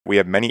we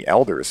have many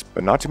elders,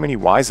 but not too many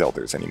wise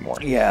elders anymore.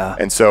 Yeah.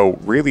 And so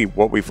really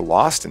what we've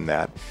lost in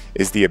that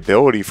is the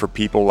ability for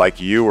people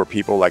like you or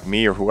people like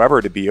me or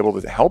whoever to be able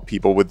to help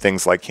people with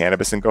things like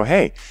cannabis and go,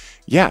 hey,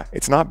 yeah,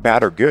 it's not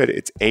bad or good.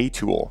 It's a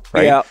tool,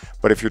 right? Yeah.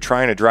 But if you're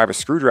trying to drive a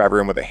screwdriver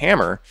in with a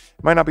hammer,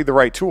 it might not be the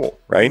right tool,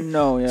 right?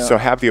 No, yeah. So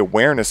have the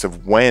awareness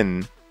of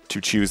when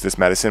to choose this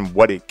medicine,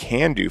 what it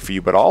can do for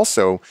you, but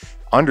also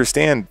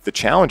understand the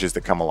challenges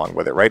that come along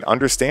with it, right?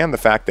 Understand the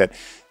fact that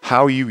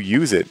how you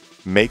use it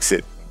makes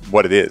it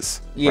what it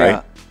is,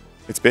 right?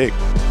 It's big.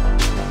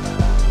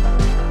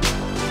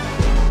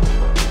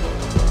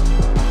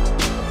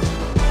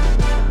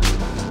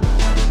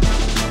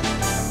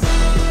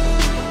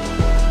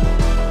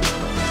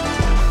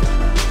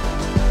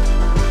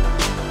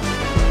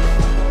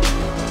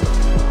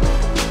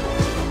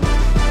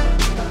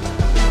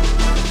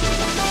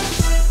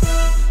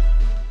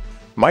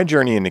 My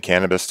journey into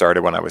cannabis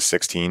started when I was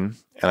 16,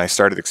 and I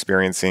started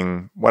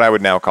experiencing what I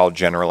would now call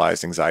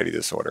generalized anxiety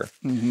disorder.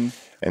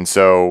 And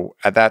so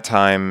at that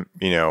time,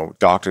 you know,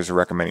 doctors were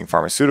recommending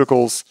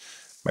pharmaceuticals.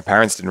 My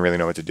parents didn't really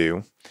know what to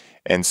do.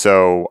 And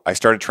so I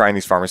started trying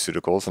these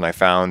pharmaceuticals, and I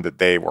found that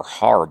they were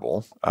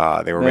horrible.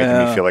 They were making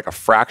me feel like a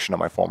fraction of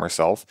my former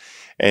self.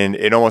 And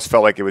it almost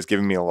felt like it was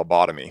giving me a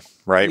lobotomy,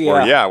 right?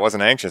 Where, I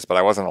wasn't anxious, but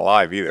I wasn't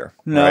alive either.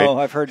 No,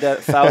 right? I've heard that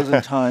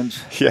 1,000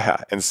 times.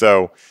 Yeah. And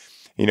so,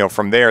 you know,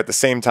 from there, at the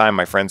same time,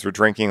 my friends were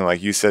drinking.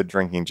 Like you said,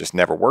 drinking just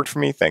never worked for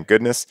me, thank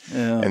goodness.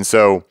 Yeah. And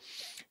so,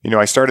 you know,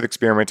 I started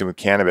experimenting with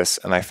cannabis,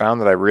 and I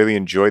found that I really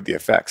enjoyed the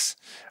effects.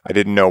 I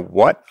didn't know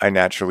what I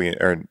naturally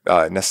or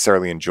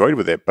necessarily enjoyed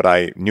with it, but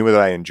I knew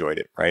that I enjoyed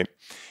it, right?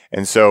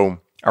 And so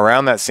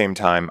around that same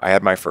time, I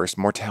had my first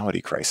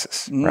mortality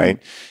crisis, right?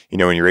 You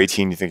know, when you're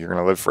 18, you think you're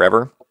going to live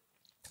forever.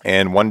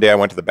 And one day I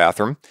went to the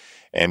bathroom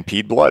and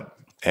peed blood.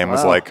 And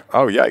was like,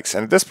 oh, yikes.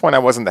 And at this point, I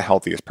wasn't the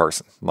healthiest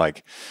person.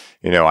 Like,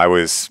 you know, I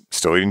was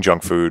still eating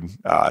junk food,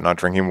 not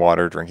drinking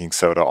water, drinking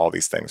soda, all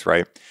these things,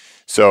 right?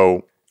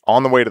 So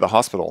on the way to the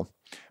hospital,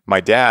 my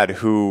dad,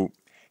 who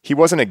he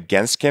wasn't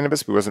against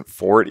cannabis, but he wasn't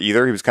for it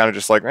either. He was kind of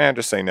just like,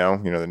 just say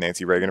no, you know, the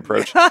Nancy Reagan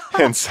approach.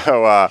 And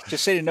so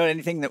just say no to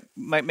anything that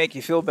might make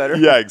you feel better.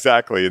 Yeah,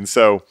 exactly. And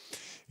so,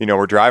 you know,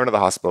 we're driving to the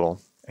hospital,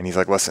 and he's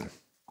like, listen,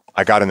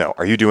 I got to know,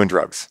 are you doing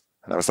drugs?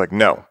 And I was like,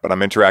 no, but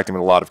I'm interacting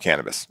with a lot of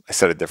cannabis. I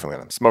said it differently.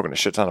 I'm smoking a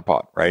shit ton of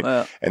pot,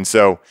 right? And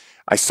so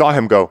I saw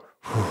him go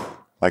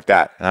like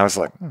that. And I was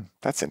like,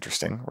 that's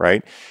interesting,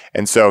 right?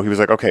 And so he was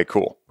like, okay,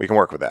 cool. We can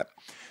work with that.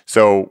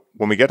 So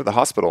when we get to the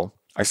hospital,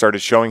 I started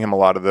showing him a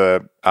lot of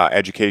the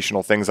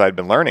educational things I'd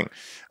been learning,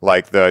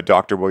 like the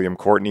Dr. William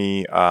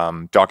Courtney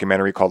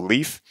documentary called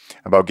Leaf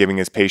about giving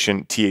his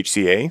patient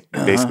THCA,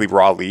 basically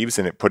raw leaves,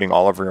 and it putting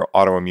all of your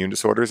autoimmune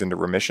disorders into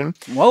remission.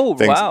 Whoa,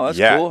 wow, that's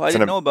cool. I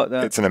didn't know about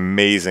that. It's an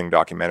amazing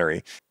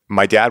documentary.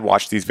 My dad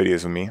watched these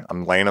videos with me.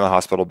 I'm laying in the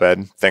hospital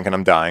bed thinking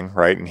I'm dying,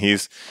 right? And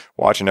he's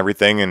watching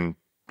everything, and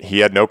he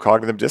had no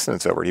cognitive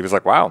dissonance over it. He was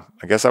like, wow,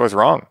 I guess I was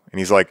wrong. And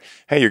he's like,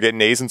 hey, you're getting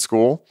A's in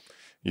school.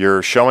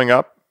 You're showing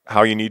up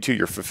how you need to.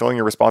 You're fulfilling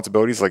your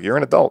responsibilities. Like, you're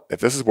an adult.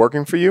 If this is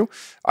working for you,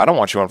 I don't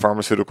want you on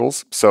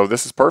pharmaceuticals. So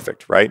this is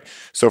perfect, right?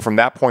 So from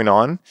that point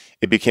on,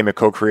 it became a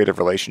co-creative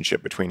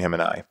relationship between him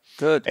and I.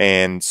 Good.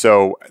 And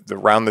so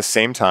around the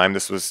same time,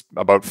 this was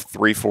about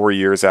 3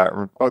 years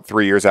after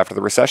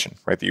the recession,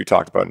 right, that you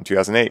talked about in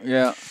 2008.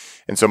 Yeah.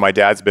 And so my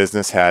dad's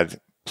business had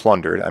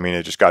plundered. I mean,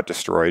 it just got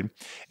destroyed,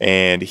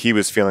 and he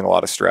was feeling a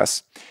lot of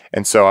stress.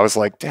 And so I was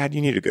like, Dad, you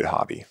need a good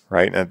hobby,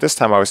 right? And at this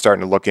time I was starting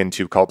to look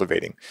into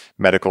cultivating.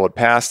 Medical had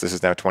passed. This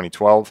is now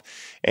 2012,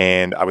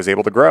 and I was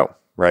able to grow,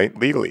 right,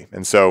 legally.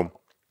 And so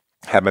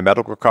I had my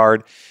medical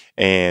card,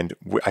 and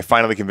I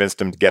finally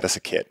convinced him to get us a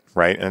kit,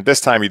 right? And at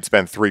this time you'd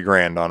spend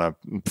 $3,000 on a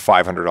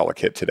 $500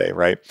 kit today,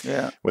 right?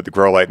 Yeah. With the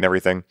grow light and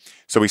everything.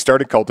 So we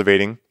started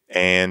cultivating,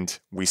 and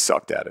we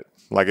sucked at it.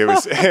 Like, it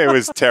was, it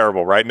was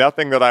terrible, right?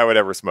 Nothing that I would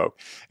ever smoke.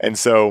 And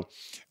so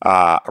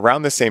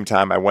around the same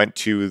time, I went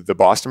to the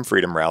Boston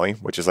Freedom Rally,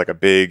 which is like a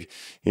big,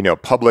 you know,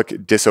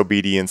 public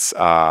disobedience,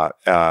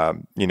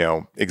 you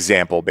know,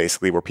 example,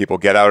 basically, where people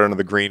get out onto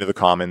the green of the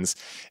commons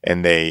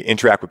and they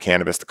interact with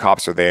cannabis. The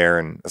cops are there,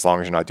 and as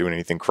long as you're not doing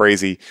anything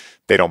crazy,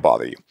 they don't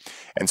bother you.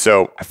 And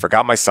so I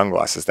forgot my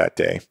sunglasses that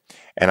day,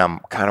 and I'm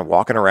kind of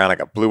walking around. I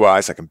got blue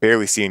eyes. I can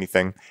barely see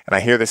anything. And I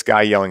hear this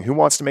guy yelling, "Who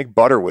wants to make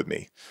butter with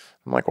me?"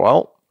 I'm like,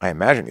 well, I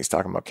imagine he's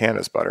talking about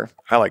cannabis butter.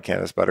 I like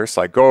cannabis butter.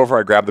 So I go over,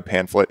 I grab the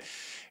pamphlet,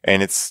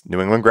 and it's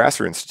New England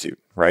Grassroots Institute,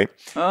 right?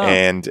 Oh.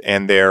 And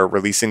they're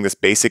releasing this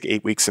basic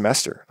 8-week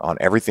semester on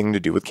everything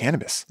to do with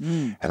cannabis.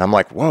 And I'm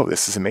like, whoa,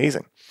 this is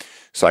amazing.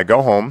 So I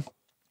go home,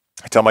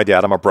 I tell my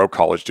dad I'm a broke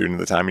college student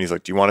at the time, and he's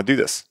like, do you want to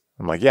do this?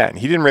 I'm like, yeah. And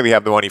he didn't really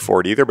have the money for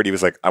it either, but he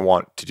was like, I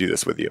want to do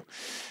this with you.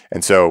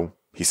 And so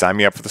he signed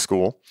me up for the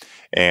school,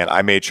 and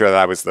I made sure that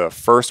I was the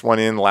first one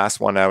in, last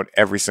one out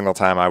every single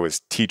time. I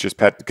was teacher's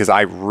pet, because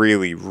I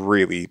really,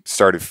 really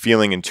started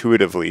feeling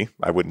intuitively,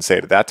 I wouldn't say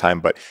it at that time,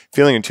 but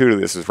feeling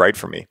intuitively this is right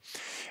for me.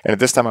 And at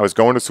this time I was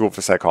going to school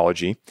for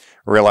psychology,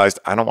 realized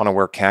I don't want to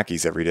wear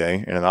khakis every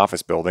day in an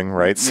office building,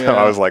 right? So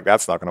I was like,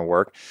 that's not going to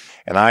work.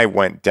 And I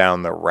went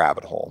down the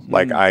rabbit hole.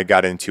 Like I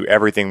got into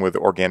everything with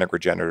organic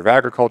regenerative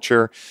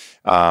agriculture,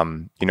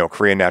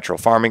 Korean natural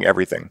farming,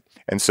 everything.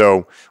 And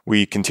so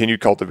we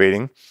continued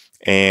cultivating.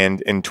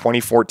 And in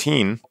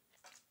 2014,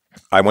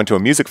 I went to a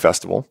music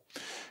festival,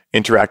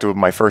 interacted with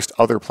my first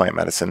other plant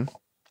medicine,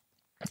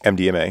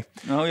 MDMA,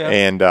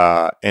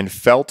 and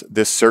felt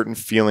this certain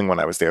feeling when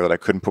I was there that I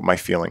couldn't put my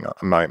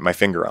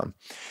finger on.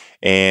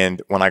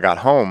 And when I got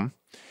home,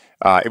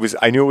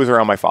 I knew it was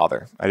around my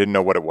father. I didn't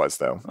know what it was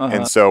though.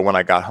 And so when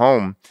I got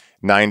home,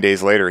 9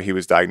 days later, he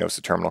was diagnosed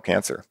with terminal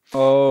cancer.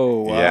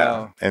 Oh, wow.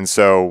 Yeah. And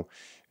so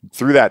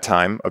through that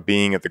time of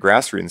being at the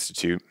Grassroot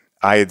Institute,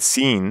 I had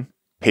seen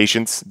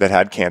patients that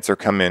had cancer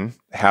come in,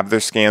 have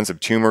their scans of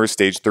tumors,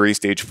 stage 3,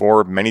 stage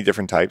 4, many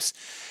different types,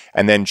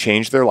 and then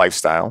change their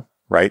lifestyle,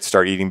 right?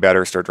 Start eating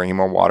better, start drinking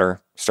more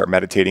water, start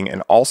meditating,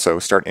 and also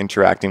start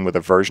interacting with a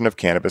version of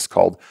cannabis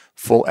called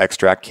full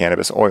extract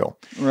cannabis oil,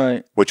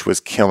 right? Which was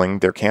killing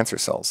their cancer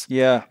cells.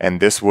 Yeah. And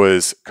this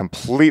was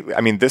completely,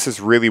 this is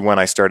really when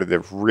I started to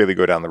really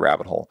go down the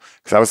rabbit hole,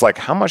 because I was like,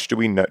 how much do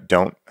we not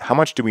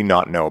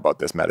know about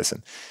this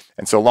medicine?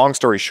 And so long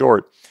story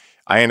short,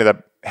 I ended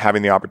up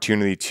having the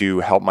opportunity to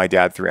help my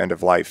dad through end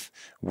of life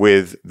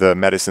with the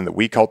medicine that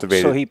we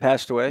cultivated. So he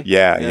passed away?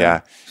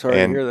 Yeah. Sorry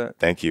to hear that.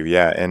 Thank you.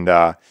 Yeah. And,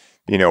 I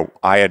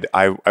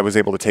was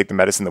able to take the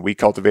medicine that we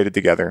cultivated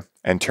together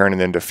and turn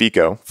it into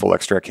FICO, full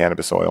extract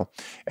cannabis oil,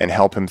 and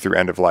help him through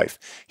end of life.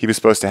 He was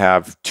supposed to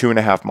have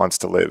 2.5 months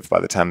to live by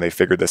the time they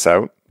figured this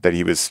out, that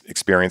he was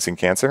experiencing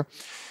cancer.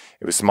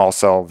 It was small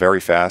cell, very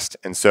fast.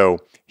 And so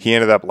he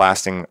ended up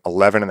lasting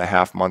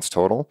 11.5 months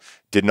total,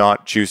 did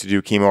not choose to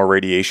do chemo or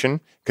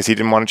radiation because he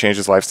didn't want to change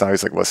his lifestyle.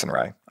 He's like, listen,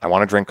 Ray, I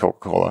want to drink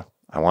Coca-Cola.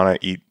 I want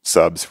to eat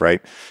subs,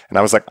 right? And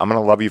I was like, I'm going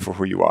to love you for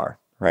who you are,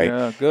 right?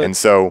 Yeah, good. And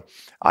so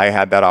I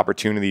had that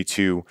opportunity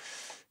to,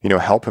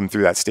 help him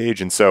through that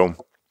stage. And so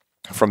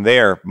from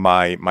there,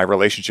 my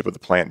relationship with the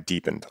plant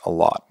deepened a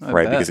lot,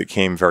 right? Because it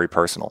came very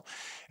personal.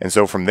 And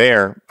so from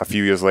there, a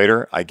few years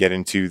later, I get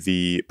into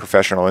the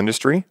professional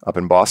industry up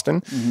in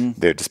Boston.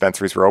 The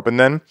dispensaries were open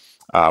then.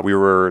 We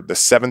were the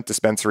 7th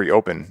dispensary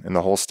open in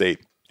the whole state.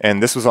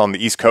 And this was on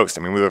the East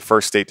Coast. We were the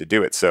first state to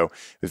do it. So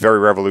it was very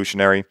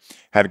revolutionary.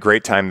 Had a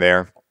great time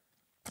there.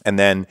 And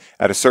then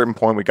at a certain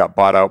point, we got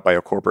bought out by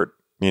a corporate,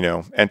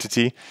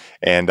 entity.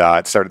 And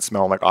it started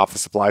smelling like office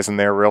supplies in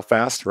there real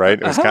fast,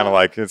 right? It was kind of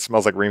like, it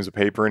smells like reams of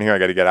paper in here. I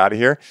got to get out of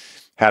here.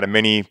 Had a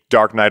mini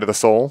dark night of the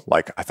soul.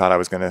 Like I thought I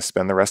was going to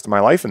spend the rest of my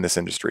life in this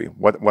industry.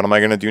 What am I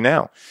going to do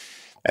now?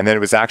 And then it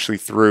was actually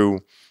through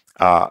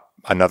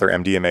another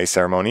MDMA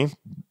ceremony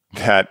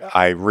that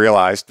I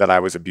realized that I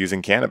was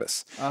abusing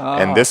cannabis.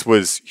 And this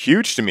was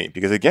huge to me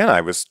because, again,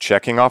 I was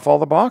checking off all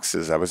the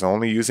boxes. I was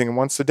only using it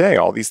once a day,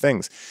 all these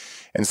things.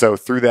 And so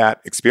through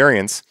that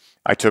experience,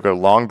 I took a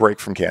long break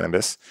from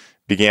cannabis,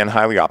 began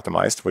Highly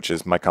Optimized, which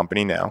is my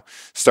company now,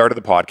 started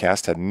the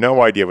podcast, had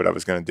no idea what I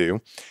was going to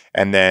do,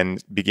 and then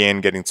began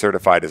getting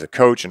certified as a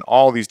coach and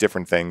all these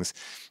different things.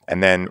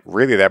 And then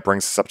really that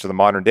brings us up to the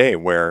modern day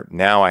where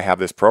now I have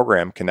this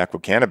program, Connect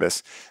with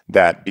Cannabis,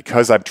 that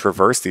because I've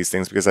traversed these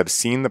things, because I've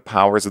seen the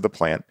powers of the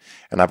plant,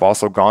 and I've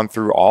also gone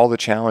through all the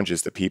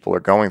challenges that people are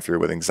going through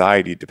with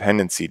anxiety,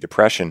 dependency,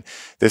 depression,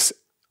 this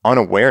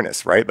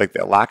unawareness, right? Like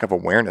the lack of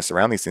awareness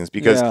around these things.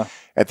 Because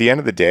at the end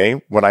of the day,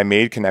 what I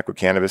made Connect with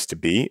Cannabis to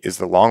be is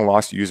the long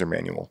lost user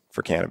manual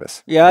for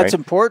cannabis. Yeah, right? It's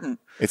important.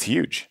 It's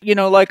huge.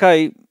 Like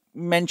I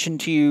mentioned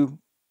to you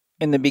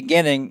in the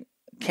beginning,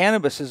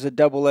 cannabis is a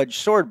double-edged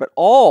sword, but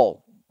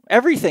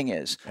everything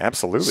is.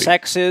 Absolutely.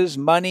 Sex is,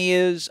 money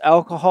is,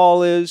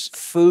 alcohol is,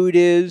 food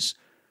is,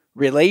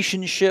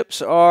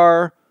 relationships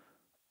are,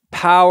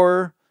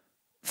 power,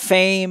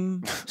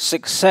 fame,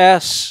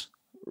 success,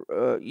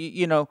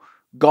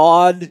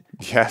 God.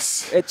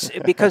 Yes. It's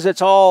because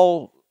it's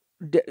all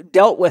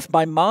dealt with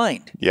by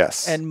mind.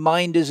 Yes. And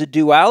mind is a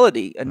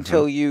duality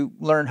until you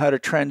learn how to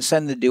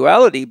transcend the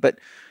duality. But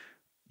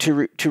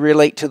to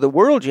relate to the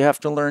world, you have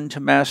to learn to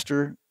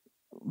master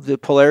the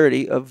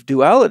polarity of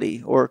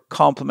duality or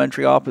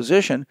complementary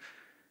opposition.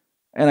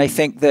 And I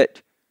think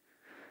that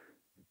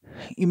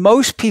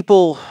most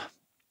people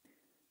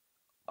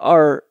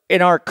are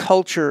in our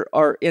culture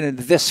are in a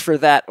this for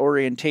that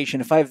orientation.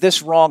 If I have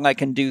this wrong, I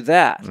can do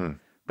that.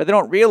 But they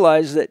don't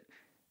realize that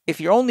if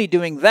you're only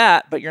doing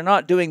that, but you're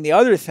not doing the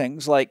other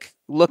things like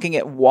looking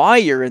at why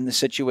you're in the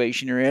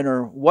situation you're in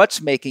or what's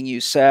making you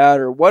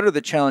sad or what are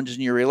the challenges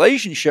in your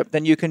relationship,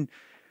 then you can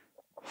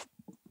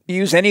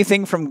use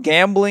anything from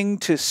gambling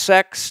to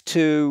sex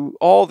to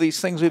all these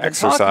things we've been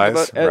talking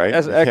about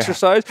as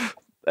exercise,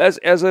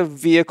 as a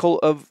vehicle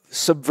of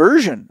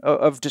subversion,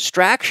 of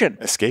distraction.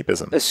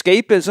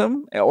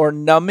 Escapism or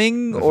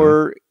numbing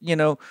or,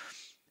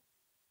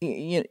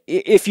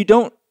 if you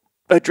don't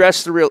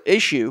address the real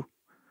issue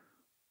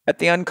at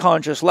the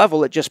unconscious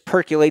level, it just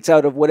percolates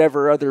out of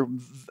whatever other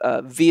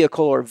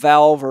vehicle or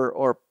valve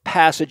or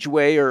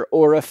passageway or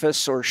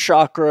orifice or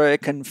chakra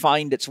it can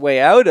find its way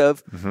out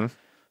of.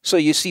 So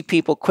you see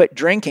people quit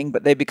drinking,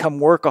 but they become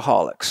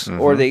workaholics,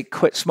 or they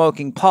quit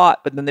smoking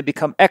pot, but then they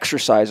become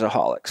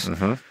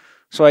exerciseaholics.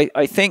 So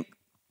I think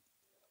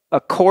a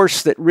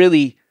course that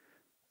really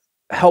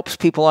helps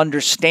people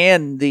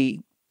understand the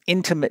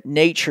intimate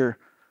nature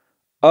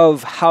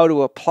of how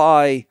to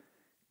apply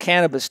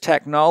cannabis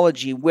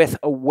technology with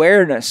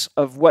awareness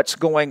of what's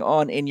going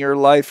on in your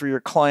life or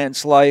your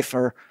client's life,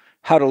 or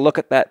how to look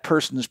at that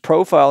person's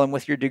profile, and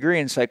with your degree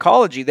in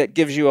psychology, that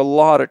gives you a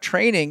lot of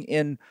training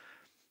in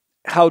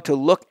how to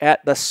look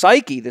at the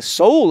psyche, the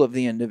soul of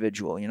the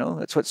individual. You know,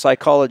 that's what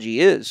psychology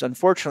is.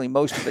 Unfortunately,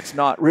 most of it's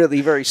not really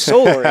very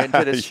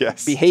soul-oriented. It's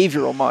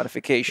behavioral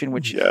modification,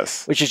 which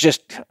is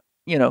just,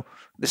 you know,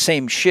 the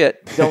same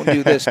shit. Don't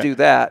do this, do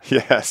that.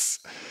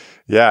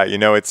 Yeah, you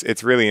know,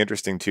 it's really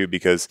interesting too,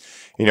 because,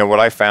 you know, what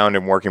I found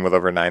in working with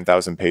over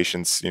 9,000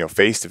 patients, you know,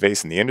 face to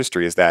face in the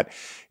industry is that,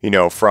 you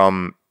know,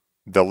 from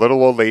the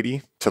little old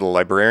lady to the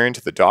librarian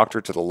to the doctor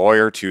to the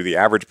lawyer to the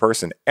average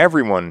person,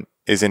 everyone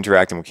is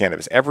interacting with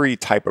cannabis, every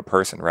type of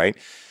person, right?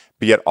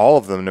 But yet all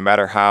of them, no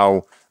matter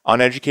how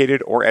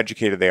uneducated or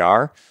educated they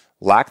are,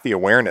 lack the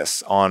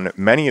awareness on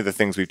many of the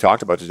things we've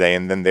talked about today.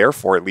 And then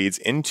therefore it leads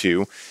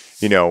into,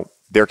 you know,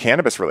 their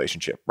cannabis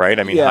relationship, right?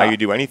 I mean, how you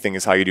do anything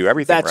is how you do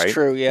everything, right? That's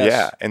true, yes.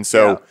 Yeah. And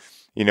so,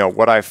 you know,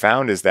 what I've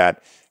found is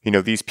that, you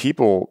know, these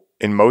people,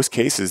 in most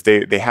cases,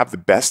 they have the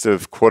best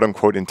of quote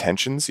unquote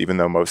intentions, even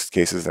though most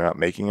cases they're not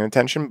making an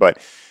intention, but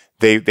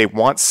they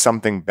want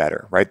something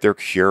better, right? They're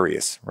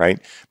curious, right?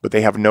 But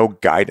they have no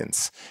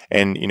guidance.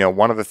 And, you know,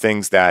 one of the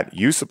things that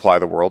you supply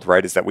the world,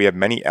 right, is that we have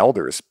many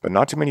elders, but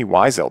not too many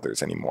wise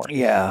elders anymore.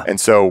 Yeah. And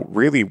so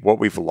really what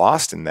we've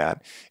lost in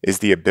that is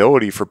the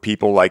ability for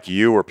people like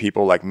you or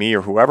people like me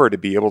or whoever to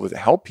be able to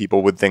help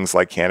people with things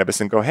like cannabis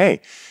and go,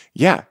 hey,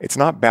 yeah, it's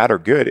not bad or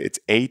good. It's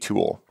a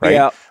tool, right?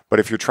 Yeah. But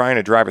if you're trying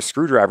to drive a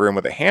screwdriver in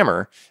with a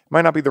hammer, it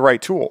might not be the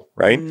right tool,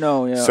 right?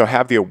 No, yeah. So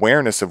have the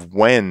awareness of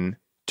when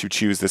to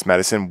choose this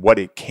medicine, what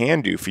it can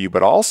do for you,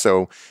 but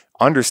also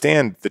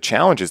understand the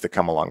challenges that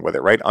come along with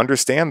it, right?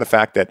 Understand the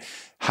fact that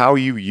how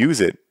you use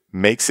it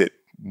makes it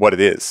what it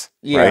is,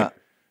 right?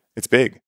 It's big.